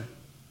messenger.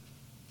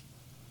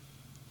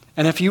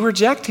 And if you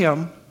reject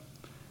him,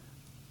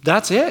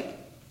 that's it.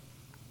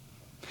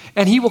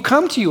 And he will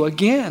come to you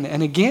again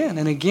and again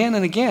and again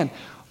and again.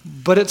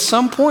 But at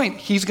some point,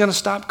 he's going to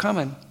stop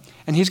coming.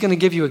 And he's going to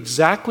give you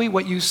exactly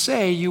what you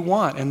say you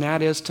want, and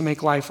that is to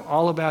make life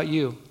all about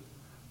you.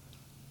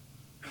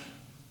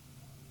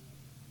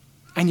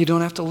 And you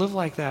don't have to live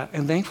like that.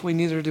 And thankfully,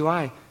 neither do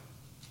I.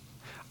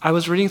 I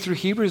was reading through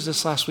Hebrews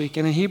this last week,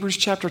 and in Hebrews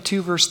chapter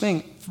 2, verse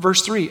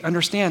 3,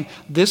 understand,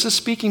 this is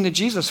speaking to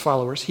Jesus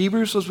followers.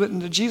 Hebrews was written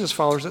to Jesus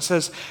followers. It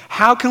says,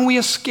 how can we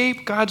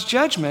escape God's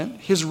judgment,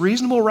 his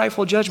reasonable,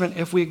 rightful judgment,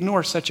 if we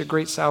ignore such a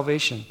great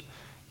salvation?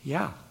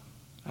 Yeah,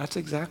 that's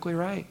exactly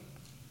right.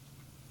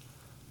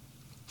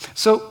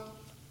 So,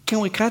 can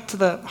we cut to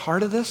the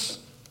heart of this?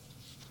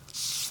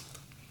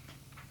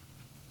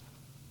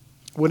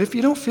 What if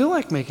you don't feel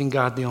like making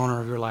God the owner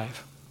of your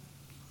life?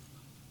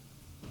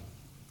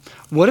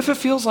 What if it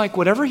feels like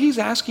whatever he's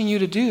asking you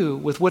to do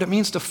with what it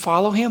means to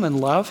follow him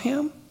and love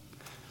him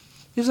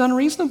is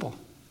unreasonable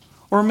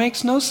or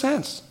makes no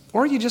sense,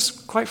 or you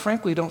just, quite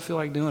frankly, don't feel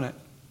like doing it?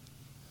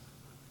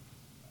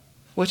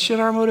 What should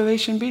our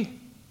motivation be?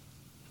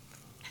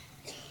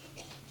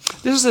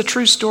 This is a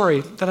true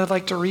story that I'd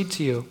like to read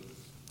to you.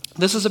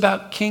 This is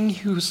about King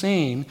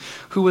Hussein,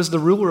 who was the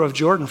ruler of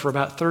Jordan for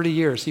about 30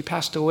 years. He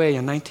passed away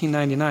in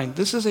 1999.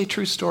 This is a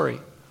true story.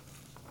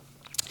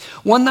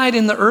 One night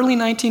in the early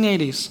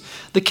 1980s,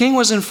 the king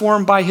was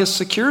informed by his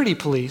security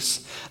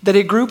police that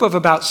a group of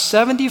about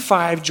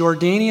 75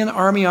 Jordanian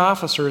army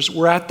officers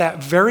were at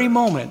that very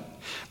moment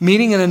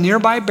meeting in a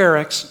nearby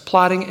barracks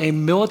plotting a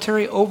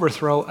military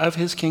overthrow of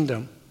his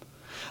kingdom.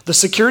 The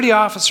security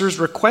officers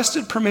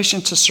requested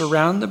permission to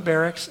surround the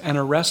barracks and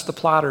arrest the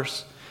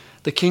plotters.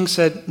 The king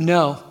said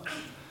no,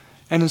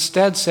 and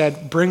instead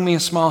said, "Bring me a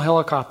small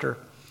helicopter."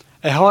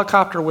 A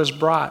helicopter was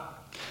brought.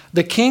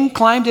 The king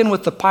climbed in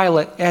with the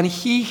pilot, and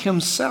he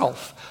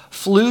himself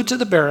flew to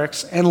the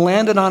barracks and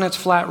landed on its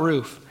flat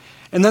roof.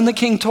 And then the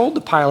king told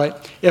the pilot,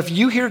 "If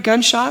you hear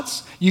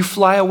gunshots, you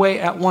fly away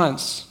at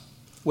once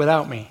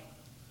without me."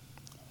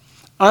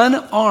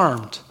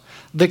 Unarmed,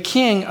 the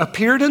king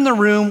appeared in the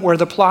room where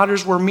the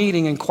plotters were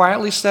meeting and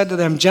quietly said to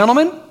them,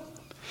 "Gentlemen,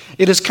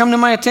 it has come to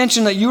my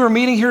attention that you are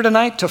meeting here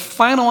tonight to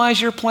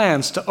finalize your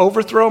plans to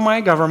overthrow my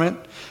government,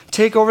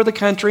 take over the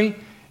country,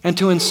 and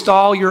to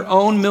install your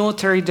own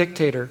military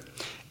dictator.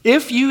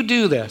 If you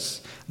do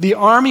this, the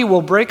army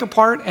will break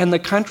apart and the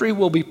country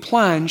will be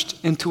plunged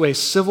into a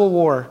civil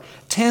war.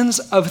 Tens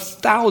of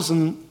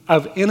thousands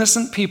of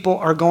innocent people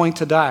are going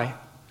to die.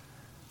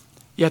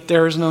 Yet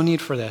there is no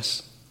need for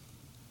this.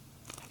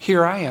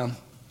 Here I am.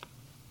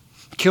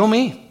 Kill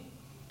me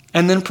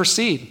and then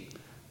proceed.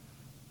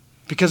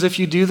 Because if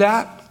you do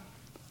that,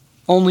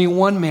 only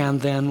one man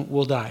then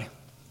will die."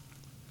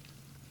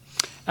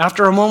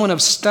 After a moment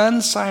of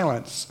stunned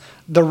silence,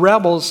 the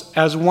rebels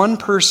as one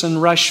person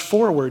rushed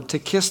forward to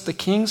kiss the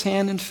king's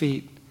hand and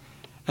feet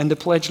and to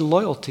pledge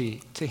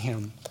loyalty to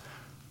him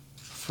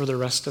for the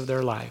rest of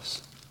their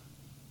lives.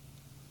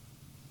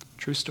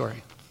 True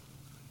story.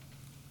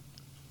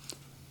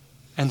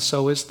 And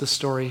so is the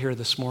story here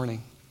this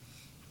morning.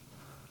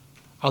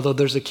 Although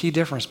there's a key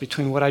difference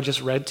between what I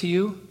just read to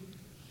you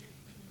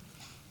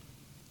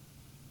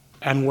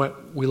and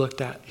what we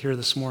looked at here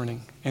this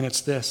morning, and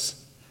it's this.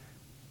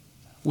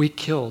 We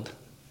killed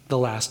the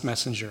last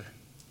messenger.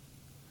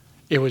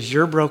 It was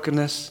your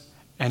brokenness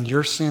and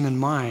your sin and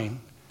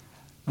mine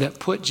that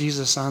put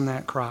Jesus on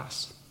that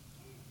cross.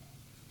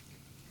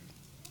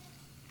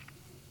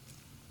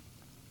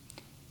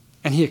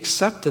 And he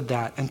accepted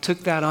that and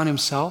took that on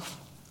himself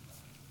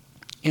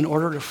in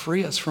order to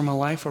free us from a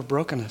life of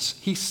brokenness.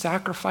 He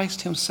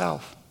sacrificed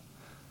himself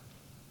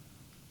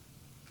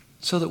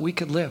so that we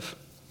could live.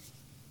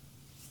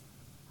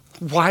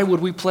 Why would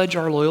we pledge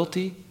our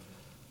loyalty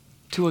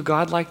to a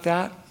God like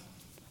that?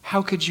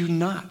 How could you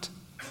not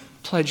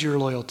pledge your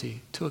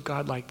loyalty to a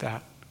God like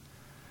that?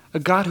 A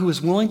God who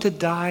is willing to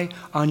die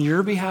on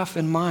your behalf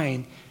and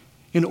mine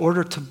in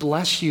order to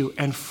bless you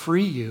and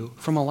free you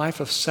from a life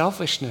of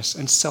selfishness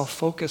and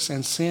self-focus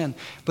and sin,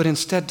 but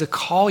instead to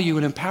call you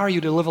and empower you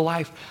to live a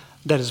life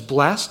that is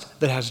blessed,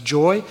 that has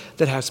joy,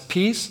 that has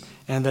peace,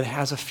 and that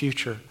has a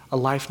future. A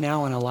life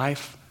now and a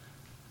life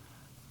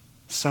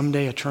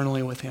someday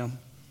eternally with him.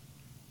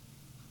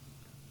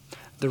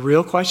 The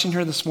real question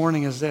here this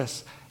morning is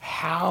this: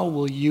 how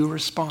will you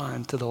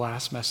respond to the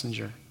last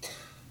messenger?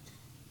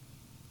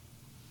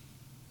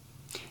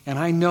 And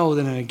I know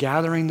that in a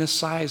gathering this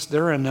size,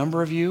 there are a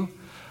number of you,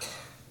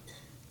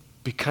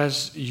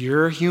 because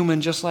you're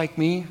human just like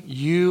me,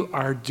 you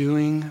are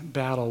doing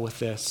battle with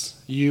this.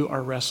 You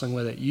are wrestling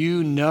with it.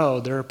 You know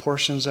there are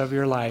portions of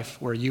your life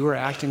where you are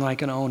acting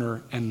like an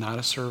owner and not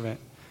a servant.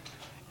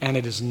 And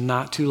it is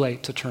not too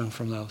late to turn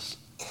from those.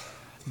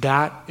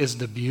 That is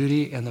the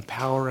beauty and the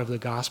power of the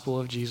gospel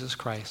of Jesus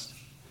Christ.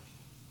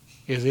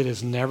 It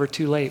is never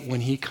too late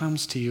when he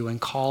comes to you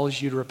and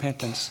calls you to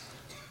repentance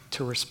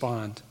to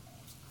respond.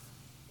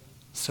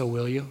 So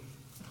will you?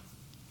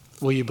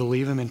 Will you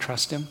believe him and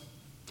trust him?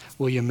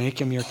 Will you make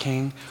him your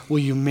king? Will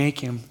you make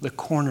him the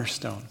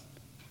cornerstone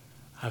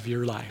of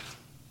your life?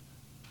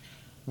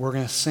 We're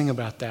going to sing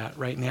about that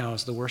right now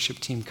as the worship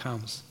team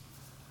comes.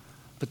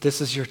 But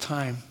this is your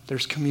time.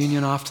 There's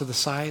communion off to the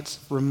sides.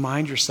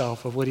 Remind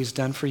yourself of what he's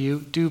done for you.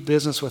 Do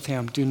business with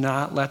him. Do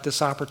not let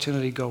this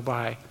opportunity go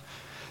by.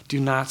 Do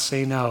not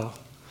say no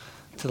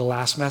to the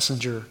last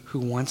messenger who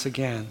once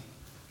again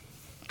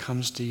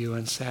comes to you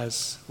and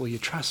says, will you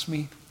trust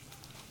me?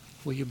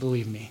 Will you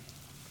believe me?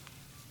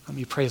 Let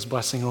me pray his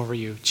blessing over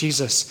you.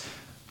 Jesus,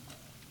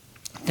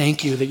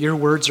 thank you that your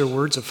words are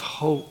words of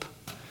hope.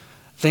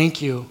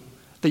 Thank you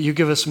that you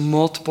give us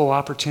multiple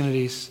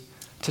opportunities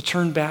to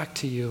turn back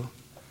to you.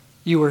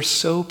 You are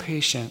so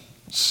patient,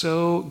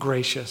 so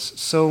gracious,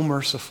 so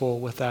merciful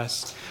with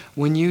us.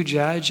 When you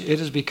judge,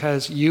 it is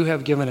because you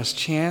have given us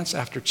chance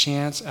after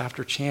chance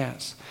after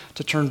chance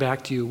to turn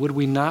back to you. Would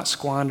we not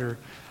squander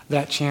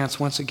that chance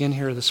once again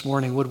here this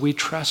morning? Would we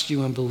trust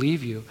you and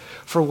believe you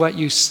for what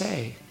you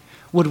say?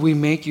 Would we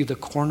make you the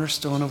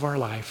cornerstone of our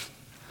life?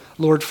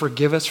 Lord,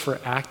 forgive us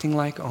for acting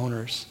like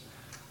owners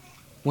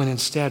when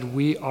instead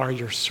we are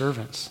your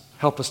servants.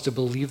 Help us to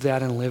believe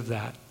that and live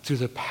that through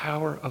the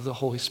power of the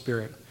Holy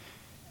Spirit.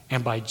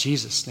 And by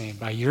Jesus' name,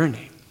 by your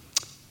name,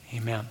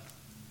 amen.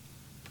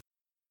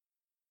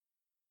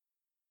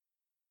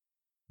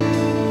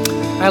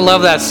 I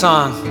love that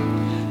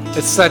song.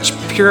 It's such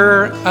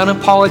pure,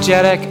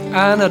 unapologetic,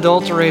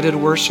 unadulterated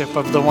worship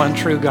of the one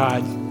true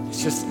God.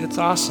 It's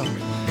awesome.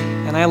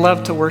 And I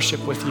love to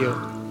worship with you.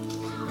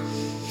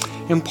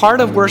 And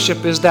part of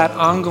worship is that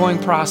ongoing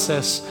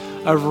process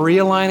of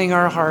realigning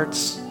our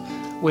hearts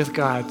with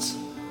God's.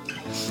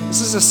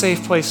 This is a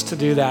safe place to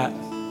do that.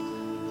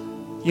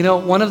 You know,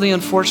 one of the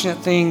unfortunate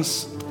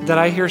things that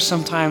I hear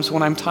sometimes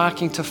when I'm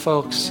talking to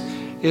folks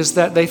is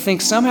that they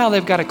think somehow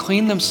they've got to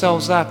clean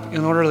themselves up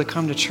in order to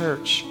come to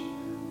church.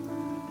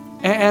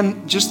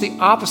 And just the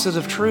opposite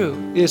of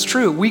true is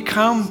true. We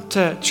come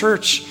to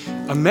church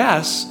a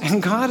mess,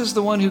 and God is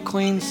the one who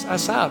cleans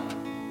us up.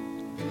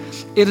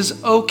 It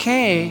is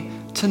okay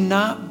to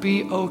not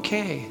be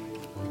okay,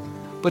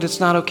 but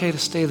it's not okay to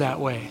stay that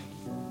way.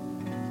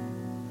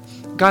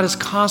 God is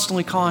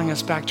constantly calling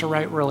us back to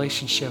right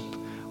relationship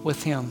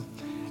with Him.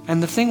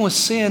 And the thing with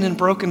sin and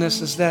brokenness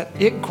is that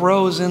it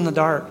grows in the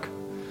dark.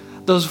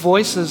 Those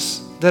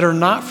voices that are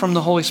not from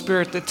the Holy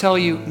Spirit that tell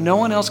you no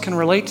one else can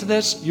relate to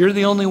this, you're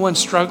the only one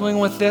struggling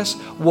with this,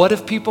 what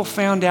if people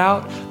found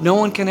out, no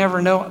one can ever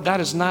know,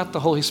 that is not the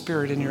Holy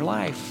Spirit in your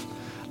life.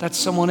 That's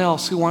someone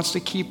else who wants to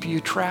keep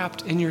you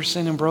trapped in your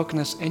sin and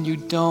brokenness, and you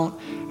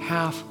don't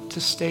have to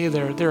stay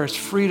there. There is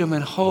freedom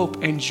and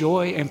hope and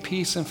joy and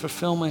peace and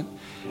fulfillment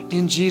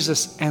in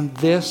Jesus, and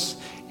this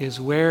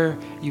is where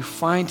you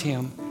find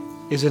Him,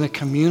 is in a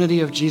community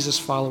of Jesus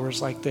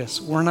followers like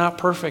this. We're not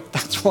perfect.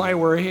 That's why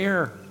we're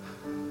here.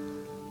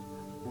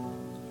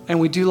 And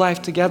we do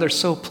life together.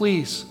 So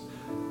please,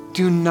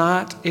 do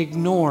not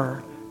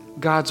ignore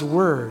God's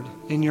word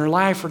in your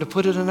life. Or to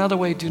put it another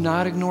way, do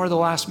not ignore the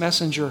last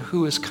messenger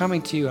who is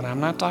coming to you, and I'm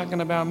not talking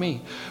about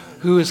me,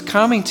 who is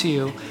coming to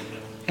you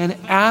and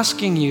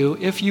asking you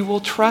if you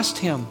will trust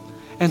Him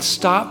and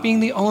stop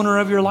being the owner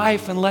of your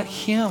life and let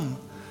Him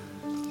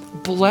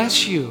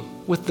bless you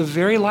with the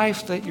very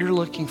life that you're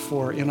looking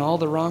for in all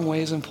the wrong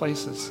ways and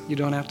places. You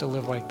don't have to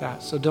live like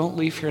that. So don't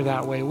leave here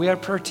that way. We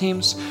have prayer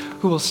teams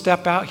who will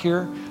step out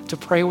here to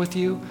pray with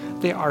you.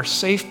 They are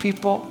safe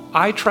people.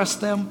 I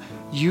trust them.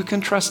 You can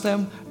trust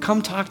them.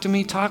 Come talk to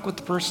me. Talk with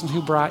the person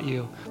who brought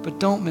you. But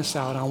don't miss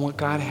out on what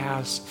God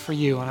has for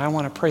you. And I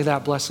want to pray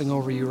that blessing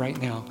over you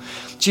right now.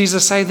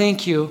 Jesus, I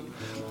thank you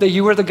that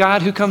you are the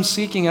God who comes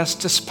seeking us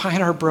despite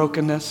our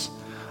brokenness.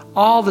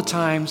 All the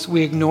times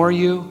we ignore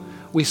you,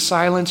 we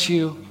silence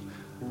you,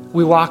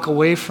 we walk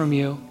away from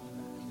you,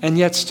 and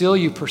yet still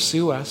you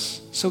pursue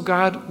us. So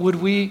God, would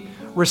we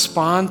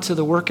respond to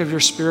the work of your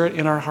Spirit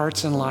in our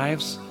hearts and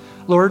lives?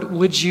 Lord,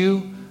 would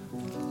you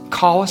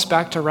call us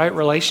back to right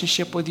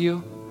relationship with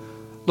you?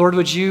 Lord,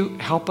 would you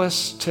help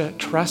us to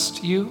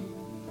trust you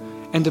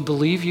and to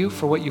believe you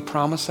for what you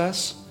promise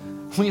us?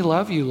 We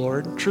love you,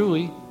 Lord,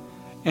 truly.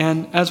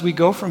 And as we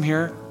go from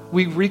here,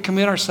 we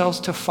recommit ourselves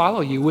to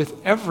follow you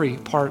with every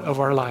part of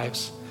our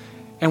lives.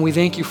 And we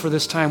thank you for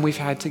this time we've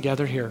had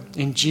together here.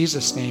 In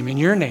Jesus' name, in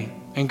your name.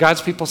 And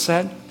God's people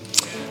said,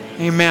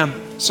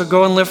 amen. So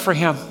go and live for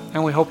Him.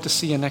 And we hope to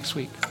see you next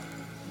week.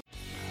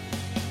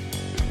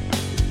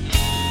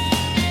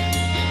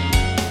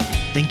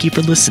 Thank you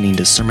for listening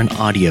to sermon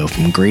audio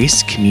from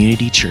Grace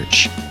Community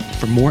Church.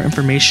 For more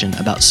information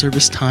about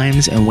service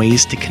times and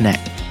ways to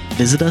connect,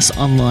 visit us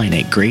online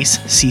at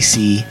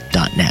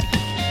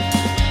gracecc.net.